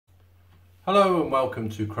Hello and welcome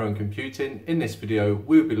to Chrome Computing. In this video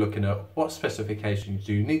we'll be looking at what specifications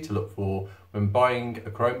you need to look for when buying a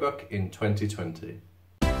Chromebook in 2020.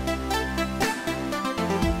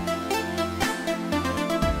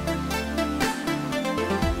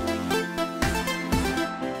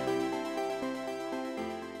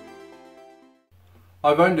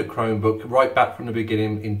 I've owned a Chromebook right back from the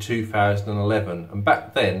beginning in 2011, and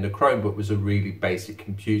back then the Chromebook was a really basic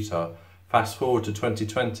computer. Fast forward to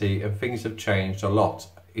 2020 and things have changed a lot.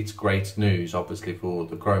 It's great news obviously for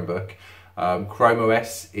the Chromebook. Chrome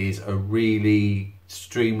OS is a really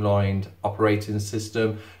streamlined operating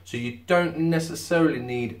system, so you don't necessarily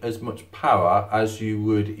need as much power as you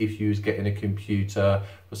would if you was getting a computer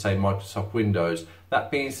for say Microsoft Windows. That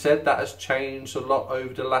being said, that has changed a lot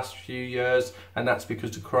over the last few years, and that's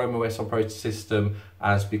because the Chrome OS operating system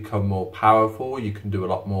has become more powerful. You can do a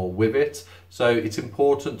lot more with it, so it's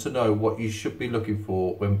important to know what you should be looking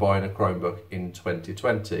for when buying a Chromebook in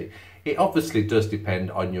 2020. It obviously does depend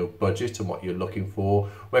on your budget and what you're looking for,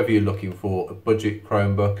 whether you're looking for a budget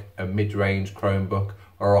Chromebook, a mid-range Chromebook,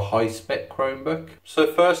 or a high-spec Chromebook.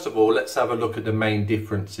 So first of all, let's have a look at the main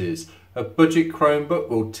differences. A budget Chromebook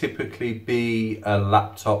will typically be a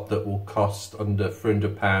laptop that will cost under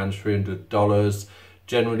 £300, $300.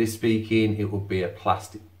 Generally speaking, it will be a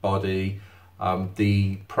plastic body.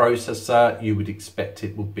 The processor, you would expect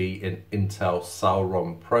it will be an Intel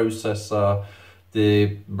Celeron processor.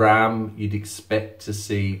 The RAM, you'd expect to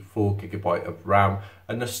see 4GB of RAM.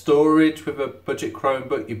 And the storage with a budget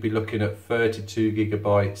Chromebook, you'd be looking at 32GB,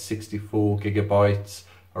 64GB,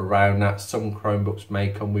 around that. Some Chromebooks may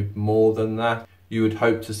come with more than that. You would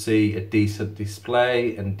hope to see a decent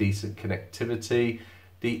display and decent connectivity.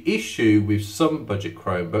 The issue with some budget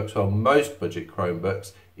Chromebooks, or most budget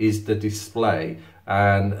Chromebooks, is the display.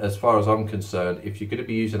 And as far as I'm concerned, if you're going to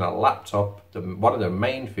be using a laptop, one of the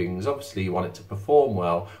main things, obviously you want it to perform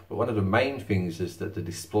well, but one of the main things is that the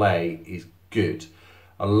display is good.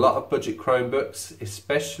 A lot of budget Chromebooks,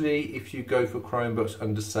 especially if you go for Chromebooks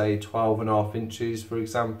under say 12.5 inches, for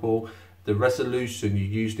example, the resolution you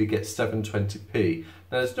usually get 720p.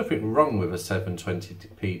 Now there's nothing wrong with a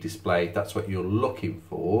 720p display if that's what you're looking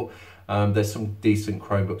for. There's some decent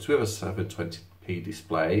Chromebooks with a 720p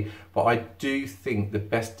display, but I do think the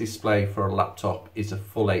best display for a laptop is a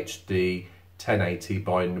full HD 1080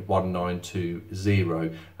 by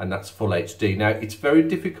 1920, and that's full HD. Now it's very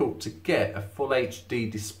difficult to get a full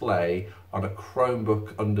HD display on a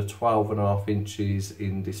Chromebook under 12.5 inches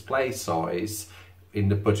in display size in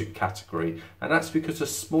the budget category, and that's because a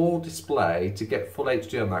small display, to get full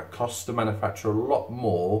HD on that, costs the manufacturer a lot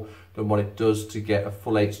more than what it does to get a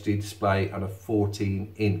full HD display on a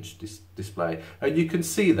 14-inch display. And you can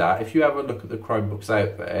see that if you have a look at the Chromebooks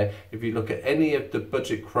out there. If you look at any of the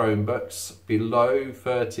budget Chromebooks below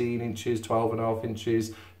 13 inches, 12.5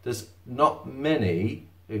 inches, there's not many.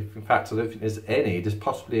 In fact, I don't think there's any. There's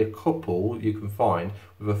possibly a couple you can find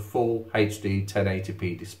with a full HD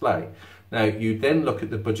 1080p display. Now you then look at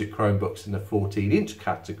the budget Chromebooks in the 14-inch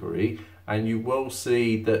category, and you will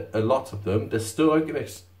see that a lot of them, they're still, don't get me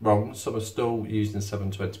wrong, some are still using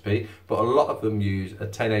 720p, but a lot of them use a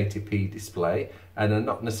 1080p display, and are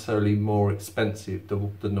not necessarily more expensive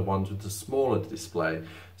than the ones with the smaller display.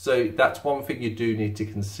 So that's one thing you do need to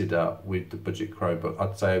consider with the budget Chromebook.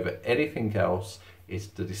 I'd say over anything else, it's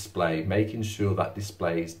the display, making sure that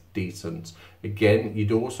display is decent. Again,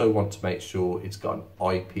 you'd also want to make sure it's got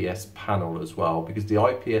an IPS panel as well, because the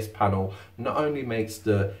IPS panel not only makes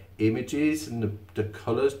the images and the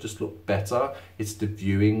colours just look better, it's the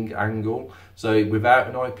viewing angle. So without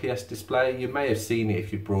an IPS display, you may have seen it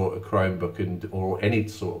if you brought a Chromebook or any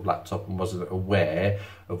sort of laptop and wasn't aware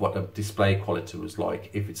of what the display quality was like.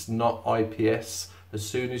 If it's not IPS, as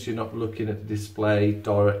soon as you're not looking at the display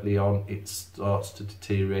directly on, it starts to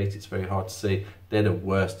deteriorate. It's very hard to see. They're the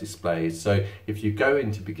worst displays. So if you go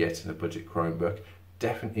in to be getting a budget Chromebook,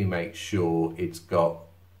 definitely make sure it's got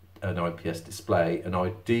an IPS display, and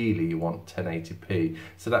ideally you want 1080p.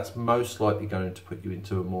 So that's most likely going to put you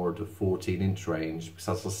into a more of the 14-inch range, because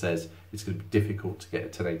as I says, it's going to be difficult to get a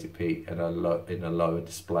 1080p in a lower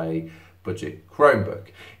display budget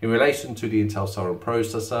Chromebook. In relation to the Intel Celeron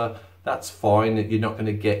processor, that's fine. You're not going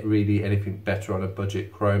to get really anything better on a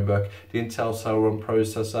budget Chromebook. The Intel Celeron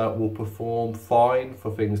processor will perform fine for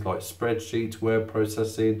things like spreadsheets, word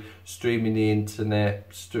processing, streaming the internet,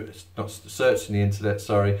 searching the internet,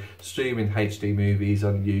 streaming HD movies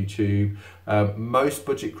on YouTube. Most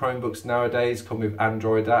budget Chromebooks nowadays come with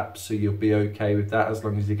Android apps, so you'll be okay with that as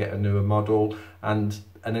long as you get a newer model. And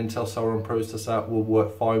an Intel Celeron processor will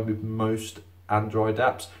work fine with most Android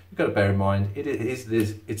apps. You've got to bear in mind it's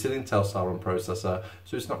an Intel Celeron processor,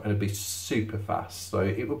 so it's not going to be super fast. So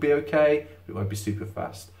it will be okay, but it won't be super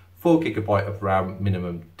fast. 4GB of RAM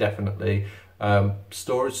minimum, definitely.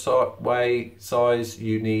 Storage size,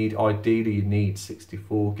 ideally you need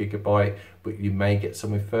 64GB, but you may get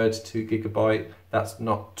some with 32GB. That's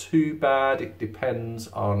not too bad. It depends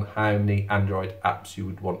on how many Android apps you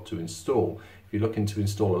would want to install. If you're looking to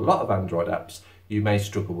install a lot of Android apps, you may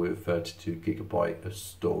struggle with 32GB of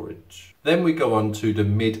storage. Then we go on to the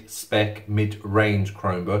mid-spec, mid-range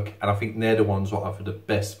Chromebook, and I think they're the ones that offer the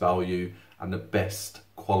best value and the best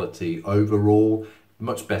quality overall.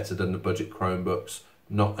 Much better than the budget Chromebooks,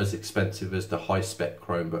 not as expensive as the high-spec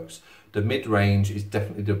Chromebooks. The mid-range is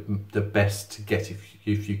definitely the best to get if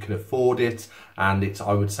you can afford it, and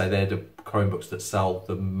I would say they're the Chromebooks that sell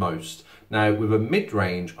the most. Now, with a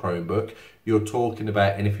mid-range Chromebook, you're talking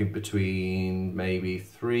about anything between maybe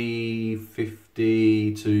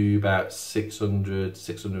 $350 to about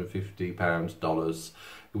 $650.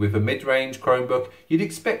 With a mid-range Chromebook, you'd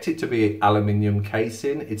expect it to be aluminium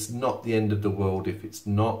casing. It's not the end of the world if it's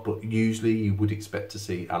not, but usually you would expect to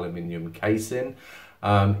see aluminium casing.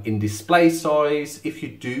 In display size, if you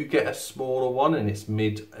do get a smaller one and it's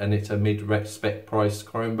a mid-spec price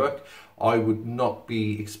Chromebook, I would not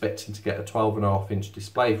be expecting to get a 12.5-inch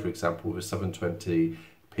display, for example, with a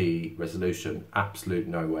 720p resolution. Absolute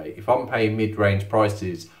no way. If I'm paying mid-range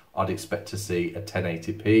prices, I'd expect to see a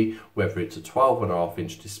 1080p, whether it's a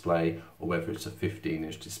 12.5-inch display or whether it's a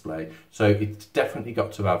 15-inch display. So it's definitely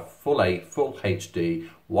got to have full HD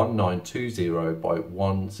 1920 by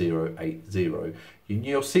 1080.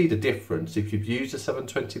 You'll see the difference. If you've used a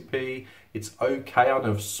 720p, it's okay on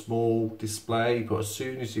a small display, but as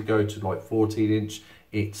soon as you go to like 14-inch,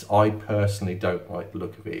 I personally don't like the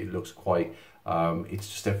look of it. It looks quite it's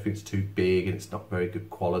just everything's too big and it's not very good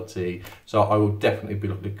quality. So I will definitely be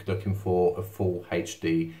looking for a full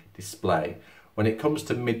HD display. When it comes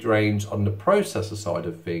to mid-range on the processor side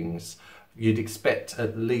of things, you'd expect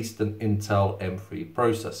at least an Intel M3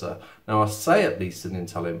 processor. Now I say at least an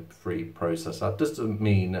Intel M3 processor, that doesn't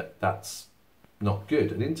mean that that's not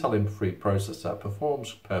good. An Intel M3 processor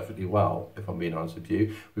performs perfectly well, if I'm being honest with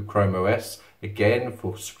you, with Chrome OS. Again,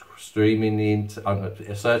 for streaming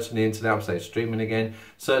searching the internet, I'm saying streaming again,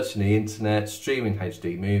 searching the internet, streaming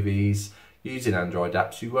HD movies, using Android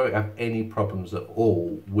apps, you won't have any problems at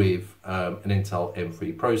all with an Intel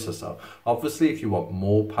M3 processor. Obviously, if you want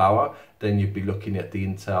more power, then you'd be looking at the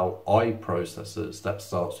Intel i processors. That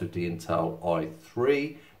starts with the Intel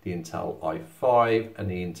i3, the Intel i5 and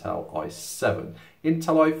the Intel i7.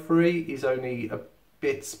 Intel i3 is only a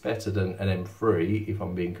bit better than an M3, if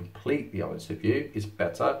I'm being completely honest with you. It's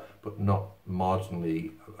better, but not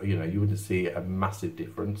marginally. You wouldn't see a massive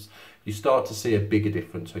difference. You start to see a bigger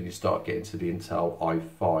difference when you start getting to the Intel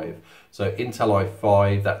i5. So Intel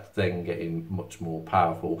i5, that's then getting much more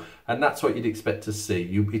powerful, and that's what you'd expect to see.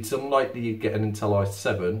 It's unlikely you'd get an Intel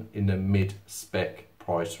i7 in the mid-spec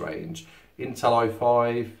price range. Intel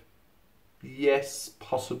i5, yes,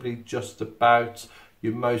 possibly just about.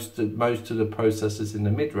 Most of the processors in the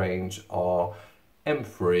mid-range are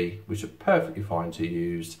M3, which are perfectly fine to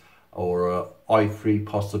use, or i3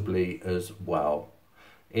 possibly as well.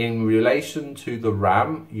 In relation to the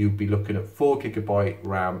RAM, you'd be looking at 4GB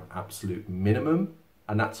RAM absolute minimum,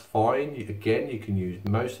 and that's fine. Again, you can use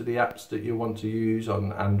most of the apps that you want to use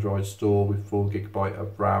on Android store with 4GB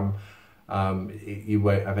of RAM. You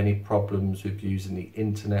won't have any problems with using the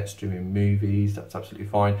internet, streaming movies, that's absolutely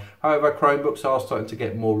fine. However, Chromebooks are starting to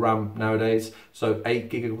get more RAM nowadays, so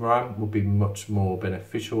 8GB of RAM will be much more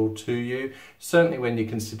beneficial to you. Certainly when you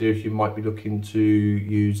consider if you might be looking to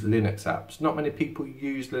use Linux apps. Not many people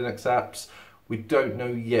use Linux apps. We don't know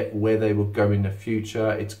yet where they will go in the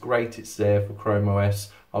future. It's great it's there for Chrome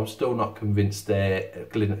OS. I'm still not convinced their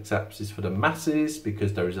Linux apps is for the masses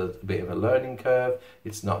because there is a bit of a learning curve.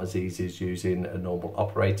 It's not as easy as using a normal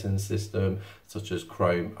operating system such as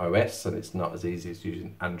Chrome OS, and it's not as easy as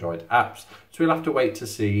using Android apps. So we'll have to wait to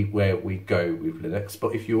see where we go with Linux.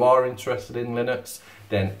 But if you are interested in Linux,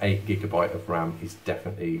 then 8GB of RAM is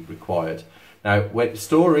definitely required. Now,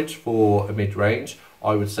 storage for a mid-range,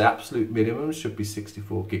 I would say absolute minimum should be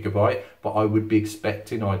 64GB, but I would be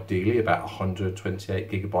expecting ideally about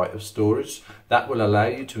 128GB of storage. That will allow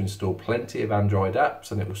you to install plenty of Android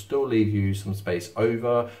apps, and it will still leave you some space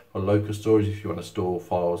over for local storage if you want to store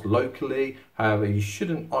files locally. However, you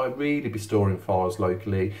shouldn't really be storing files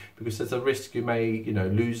locally because there's a risk you may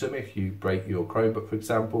lose them if you break your Chromebook, for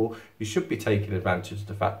example. You should be taking advantage of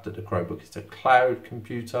the fact that the Chromebook is a cloud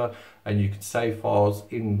computer and you can save files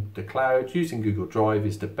in the cloud. Using Google Drive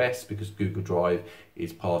is the best because Google Drive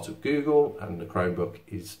is part of Google, and the Chromebook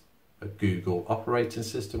is a Google operating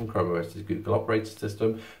system. Chrome OS is a Google operating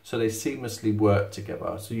system, so they seamlessly work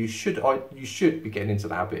together. So you should be getting into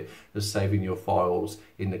the habit of saving your files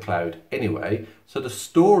in the cloud anyway. So the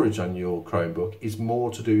storage on your Chromebook is more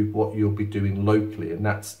to do with what you'll be doing locally, and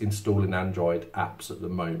that's installing Android apps at the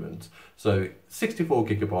moment. So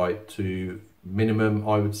 64GB to minimum,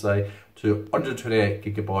 I would say, to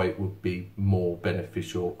 128GB would be more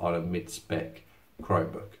beneficial on a mid-spec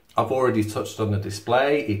Chromebook. I've already touched on the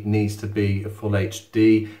display. It needs to be a full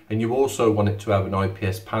HD, and you also want it to have an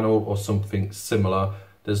IPS panel or something similar.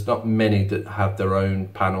 There's not many that have their own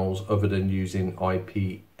panels other than using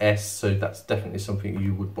IPS, so that's definitely something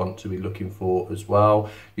you would want to be looking for as well.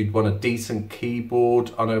 You'd want a decent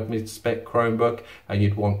keyboard on a mid-spec Chromebook, and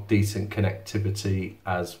you'd want decent connectivity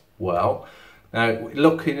as well. Now,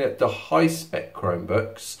 looking at the high-spec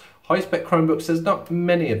Chromebooks, there's not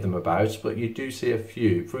many of them about, but you do see a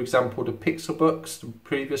few. For example, the Pixelbooks, the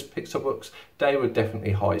previous Pixelbooks, they were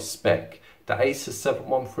definitely high spec. The Asus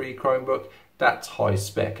 713 Chromebook, that's high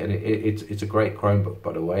spec, and it's a great Chromebook,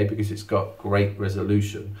 by the way, because it's got great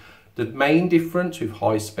resolution. The main difference with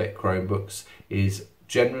high spec Chromebooks is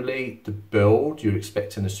generally the build. You're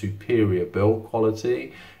expecting a superior build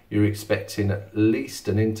quality. You're expecting at least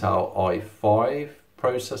an Intel i5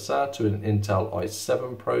 processor to an Intel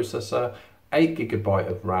i7 processor, 8GB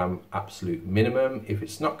of RAM absolute minimum. If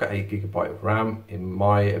it's not got 8GB of RAM, in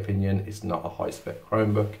my opinion, it's not a high-spec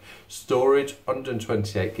Chromebook. Storage,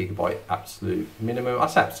 128GB absolute minimum. I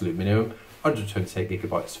say absolute minimum,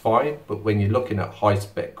 128GB is fine, but when you're looking at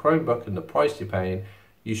high-spec Chromebook and the price you're paying,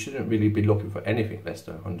 you shouldn't really be looking for anything less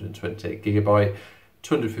than 128GB.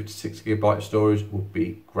 256GB of storage would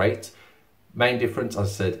be great. Main difference, as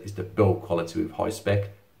I said, is the build quality with high spec,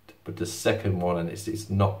 but the second one, and it's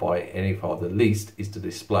not by any far the least, is the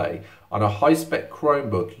display. On a high spec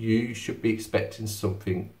Chromebook, you should be expecting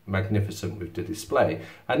something magnificent with the display.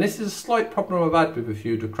 And this is a slight problem I've had with a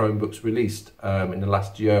few of the Chromebooks released in the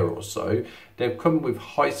last year or so. They've come with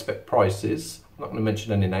high spec prices. I'm not going to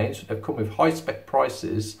mention any names. They've come with high spec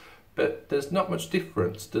prices, but there's not much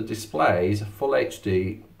difference. The display is a full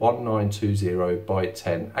HD 1920 by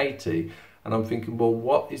 1080. And I'm thinking, well,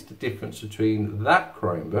 what is the difference between that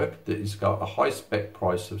Chromebook that has got a high spec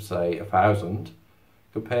price of say £1,000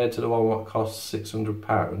 compared to the one that costs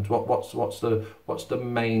 £600? What's the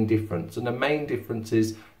main difference? And the main difference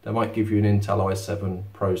is they might give you an Intel i7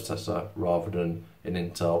 processor rather than an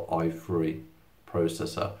Intel i3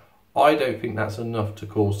 processor. I don't think that's enough to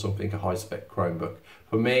call something a high spec Chromebook.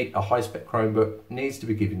 For me, a high spec Chromebook needs to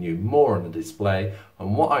be giving you more on the display,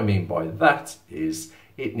 and what I mean by that is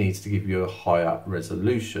it needs to give you a higher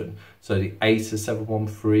resolution. So the Asus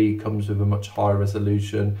 713 comes with a much higher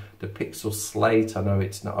resolution. The Pixel Slate, I know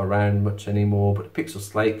it's not around much anymore, but the Pixel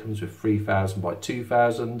Slate comes with 3000 by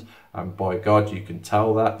 2000, and by God, you can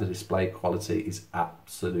tell that the display quality is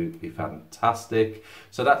absolutely fantastic.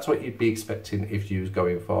 So that's what you'd be expecting if you was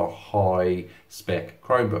going for a high spec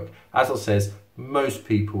Chromebook. As I says, most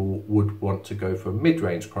people would want to go for a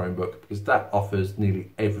mid-range Chromebook because that offers nearly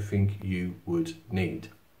everything you would need.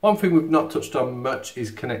 One thing we've not touched on much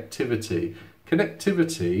is connectivity.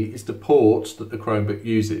 Connectivity is the ports that the Chromebook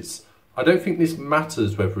uses. I don't think this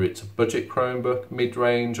matters whether it's a budget Chromebook,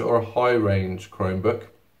 mid-range or a high-range Chromebook.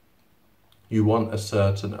 You want a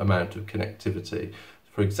certain amount of connectivity.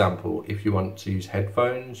 For example, if you want to use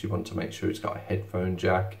headphones, you want to make sure it's got a headphone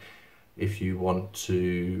jack. If you want to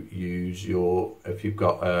use if you've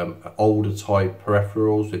got older type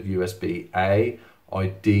peripherals with USB-A,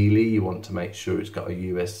 ideally you want to make sure it's got a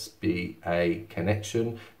USB-A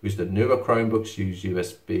connection, because the newer Chromebooks use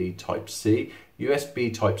USB Type-C.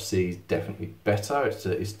 USB Type-C is definitely better.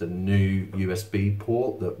 It's the new USB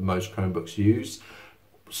port that most Chromebooks use.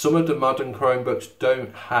 Some of the modern Chromebooks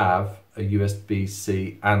don't have a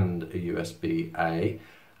USB-C and a USB-A.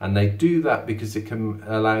 And they do that because it can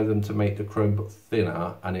allow them to make the Chromebook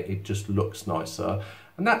thinner, and it just looks nicer.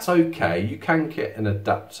 And that's okay. You can get an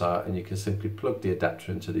adapter, and you can simply plug the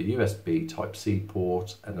adapter into the USB Type-C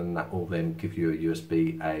port, and then that will then give you a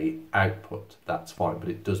USB-A output. That's fine, but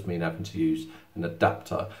it does mean having to use an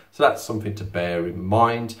adapter. So that's something to bear in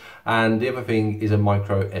mind. And the other thing is a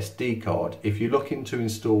micro SD card. If you're looking to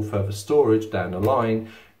install further storage down the line,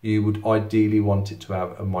 you would ideally want it to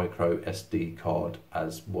have a micro SD card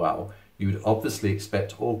as well. You would obviously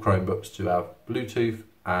expect all Chromebooks to have Bluetooth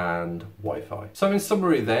and Wi-Fi. So in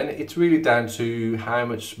summary then, it's really down to how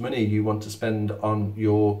much money you want to spend on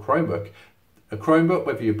your Chromebook. A Chromebook,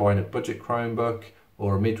 whether you're buying a budget Chromebook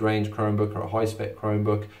or a mid-range Chromebook or a high-spec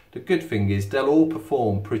Chromebook. The good thing is they'll all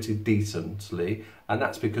perform pretty decently, and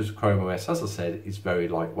that's because Chrome OS, as I said, is very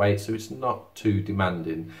lightweight, so it's not too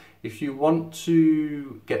demanding. If you want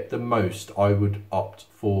to get the most, I would opt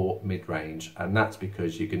for mid-range, and that's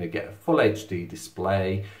because you're going to get a full HD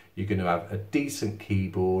display, you're going to have a decent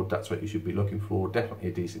keyboard, that's what you should be looking for, definitely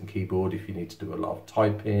a decent keyboard if you need to do a lot of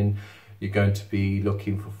typing. You're going to be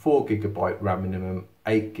looking for 4GB RAM minimum,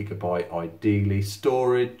 8GB ideally,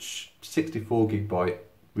 storage, 64GB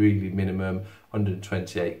really minimum,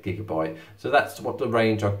 128GB. So that's what the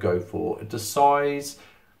range I'd go for. The size,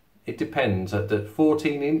 it depends. The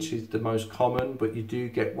 14 inch is the most common, but you do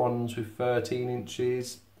get ones with 13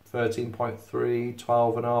 inches, 13.3,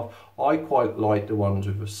 12.5. I quite like the ones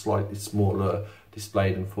with a slightly smaller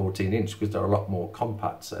display than 14 inch because they're a lot more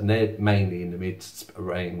compact, and they're mainly in the mid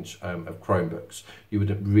range of Chromebooks. You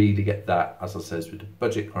wouldn't really get that, as I says, with the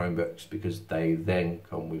budget Chromebooks because they then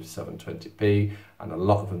come with 720p, and a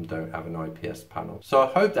lot of them don't have an IPS panel. So I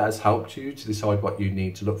hope that has helped you to decide what you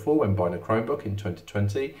need to look for when buying a Chromebook in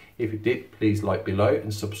 2020. If it did, please like below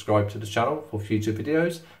and subscribe to the channel for future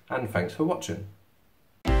videos, and thanks for watching.